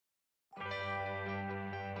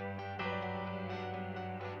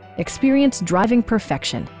Experience driving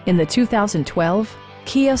perfection in the 2012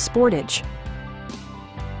 Kia Sportage.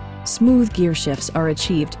 Smooth gear shifts are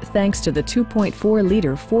achieved thanks to the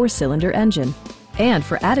 2.4-liter four-cylinder engine. And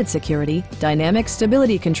for added security, dynamic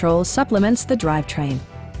stability control supplements the drivetrain.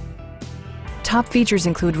 Top features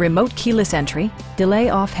include remote keyless entry,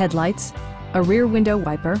 delay-off headlights, a rear window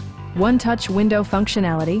wiper, one-touch window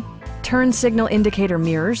functionality, turn signal indicator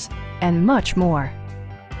mirrors, and much more.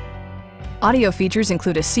 Audio features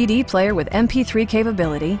include a CD player with MP3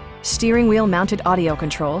 capability, steering wheel mounted audio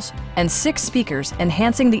controls, and 6 speakers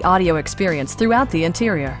enhancing the audio experience throughout the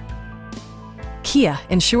interior. Kia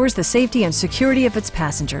ensures the safety and security of its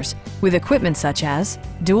passengers with equipment such as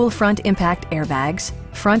dual front impact airbags,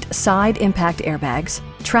 front side impact airbags,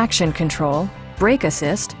 traction control, brake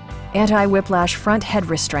assist, anti-whiplash front head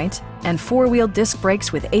restraints, and 4-wheel disc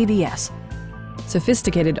brakes with ABS.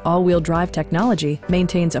 Sophisticated all-wheel drive technology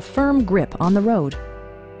maintains a firm grip on the road.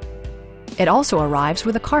 It also arrives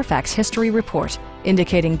with a Carfax history report,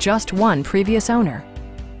 indicating just one previous owner.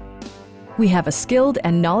 We have a skilled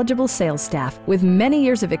and knowledgeable sales staff with many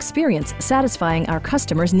years of experience satisfying our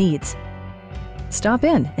customers' needs. Stop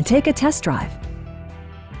in and take a test drive.